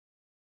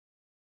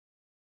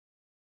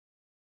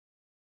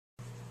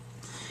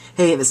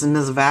Hey, this is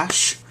Ms.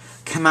 Vash.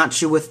 Come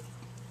at you with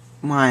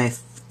my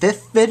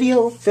fifth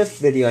video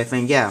I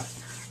think, yeah,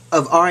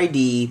 of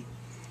RID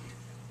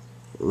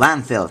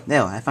landfill.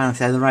 There, I finally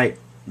said the right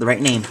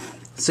name.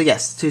 So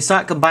yes, to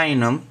start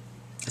combining them,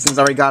 since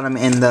I already got them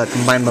in the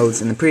combined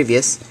modes in the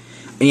previous,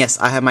 and yes,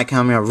 I have my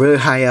camera really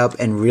high up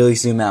and really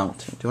zoom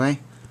out. Do I?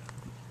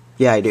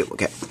 Yeah, I do.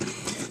 Okay.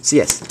 So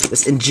yes,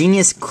 this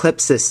ingenious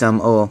clip system,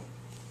 or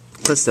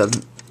clip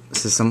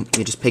system,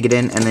 you just pig it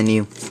in and then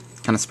you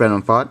kind of spread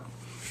them apart.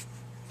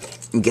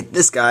 You get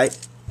this guy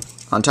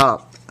on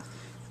top,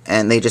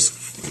 and they just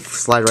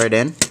slide right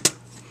in.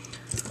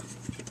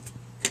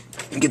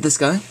 You get this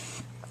guy,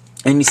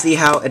 and you see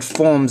how it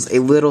forms a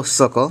little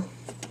circle,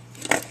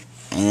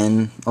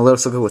 and a little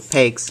circle with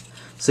pegs.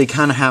 So you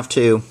kind of have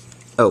to,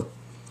 I'll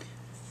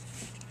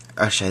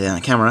show you that on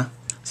the camera.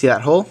 See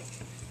that hole?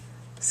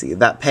 See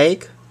that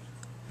peg?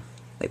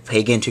 They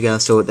peg in together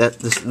so that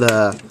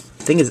the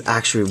thing is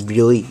actually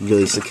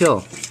really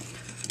secure.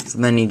 So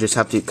then you just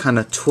have to kind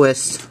of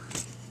twist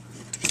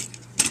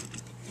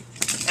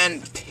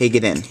and peg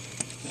it in.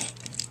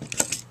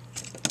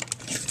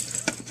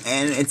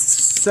 And it's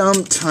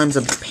sometimes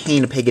a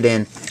pain to peg it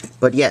in,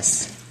 but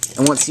yes.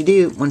 And once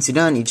you're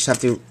done, you just have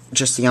to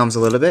adjust the arms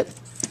a little bit.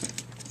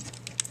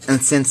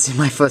 And since in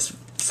my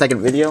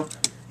second video,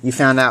 you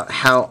found out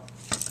how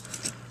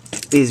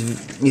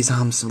these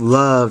arms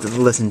love to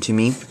listen to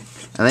me.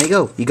 And there you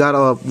go. You got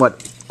a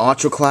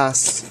ultra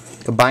class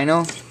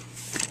Cabino.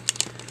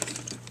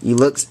 He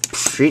looks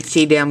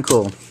pretty damn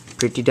cool.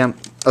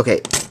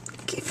 Okay.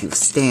 If you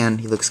stand,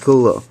 he looks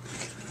cool though.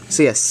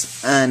 So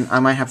yes, and I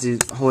might have to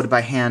hold it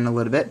by hand a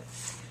little bit.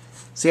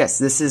 So yes,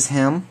 this is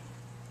him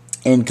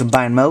in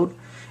combined mode,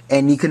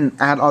 and you can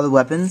add all the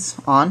weapons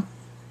on.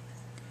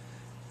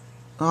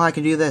 Oh, I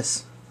can do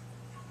this.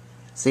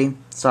 See,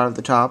 start at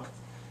the top.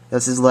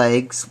 That's his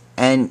legs,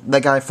 and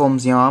that guy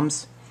forms the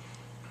arms.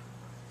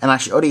 And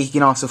actually, he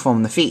can also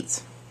form the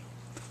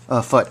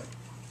foot.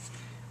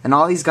 And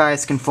all these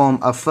guys can form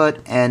a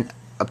foot and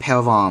a pair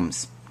of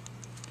arms.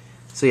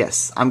 So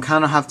yes, I'm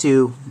kind of have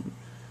to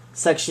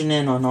section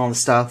in on all the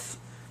stuff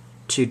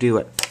to do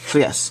it. So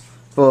yes,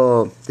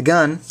 for the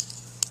gun,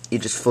 you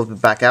just flip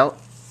it back out,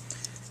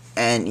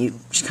 and you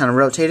just kind of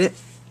rotate it,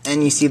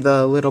 and you see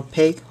the little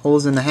peg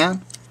holes in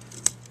the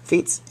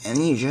feet,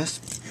 and you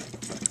just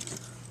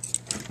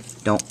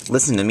don't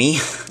listen to me.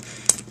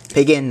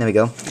 Peg in, there we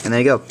go, and there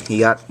you go. You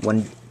got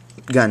one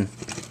gun.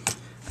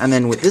 And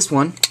then with this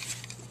one,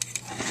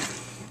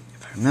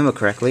 if I remember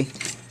correctly,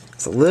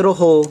 it's a little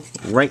hole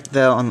right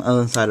there on the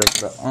other side of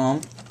the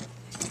arm.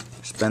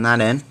 Just bend that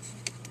in,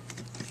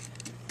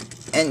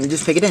 and you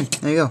just pick it in.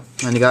 There you go.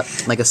 And you got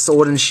like a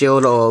sword and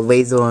shield or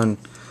laser and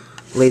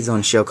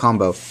shield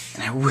combo.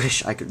 And I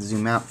wish I could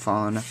zoom out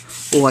far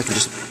enough, or I could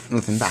just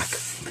move him back.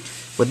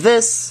 With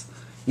this,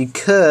 you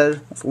could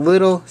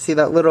see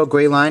that little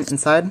gray line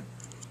inside.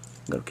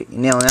 Go get your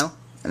nail now,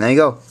 and there you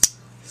go.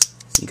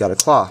 You got a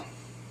claw.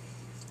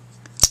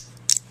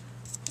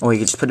 Or you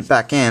can just put it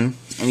back in,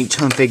 and you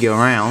turn figure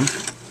around.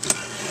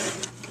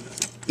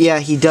 Yeah,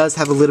 he does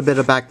have a little bit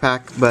of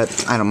backpack,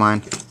 but I don't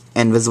mind.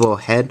 And visible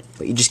head,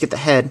 but you just get the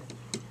head.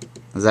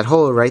 There's that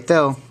hole right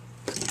there.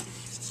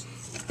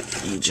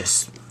 You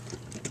just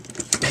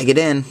peg it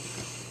in.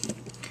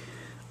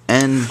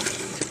 And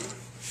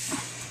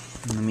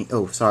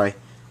sorry.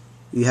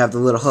 You have the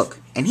little hook.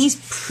 And he's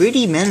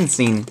pretty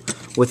menacing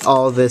with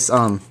all this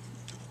armor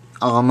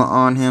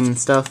on him and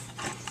stuff.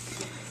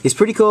 He's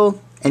pretty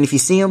cool, and if you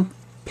see him,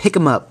 pick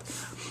him up.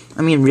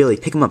 I mean, really,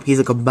 pick him up. He's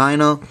a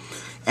Cabino,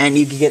 and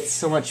you can get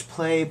so much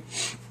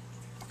playability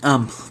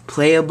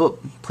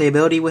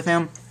with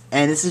him.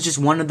 And this is just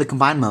one of the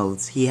combined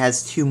modes. He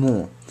has 2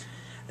 more.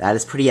 That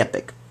is pretty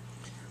epic.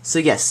 So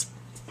yes,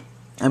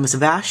 I'm Mr.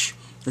 Vash.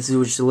 This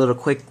is just a little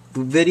quick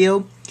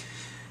video,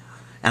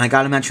 and I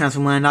got him at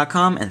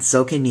transformerland.com, and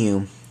so can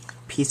you.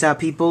 Peace out,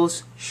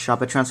 peoples.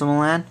 Shop at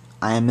Transformerland.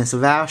 I am Mr.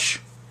 Vash.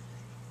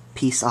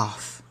 Peace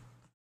off.